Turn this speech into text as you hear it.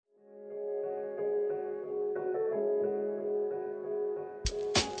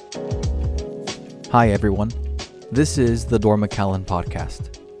Hi everyone, this is the McAllen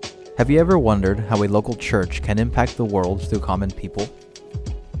podcast. Have you ever wondered how a local church can impact the world through common people?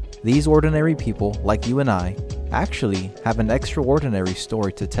 These ordinary people, like you and I, actually have an extraordinary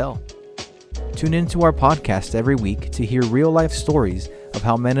story to tell. Tune into our podcast every week to hear real-life stories of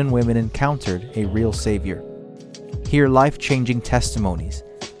how men and women encountered a real Savior. Hear life-changing testimonies,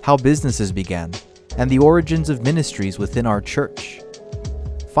 how businesses began, and the origins of ministries within our church.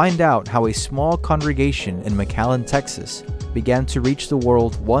 Find out how a small congregation in McAllen, Texas, began to reach the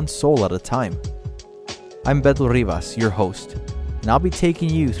world one soul at a time. I'm Beto Rivas, your host, and I'll be taking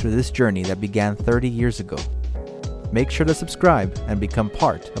you through this journey that began 30 years ago. Make sure to subscribe and become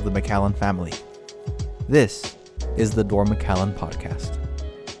part of the McAllen family. This is the McAllen podcast.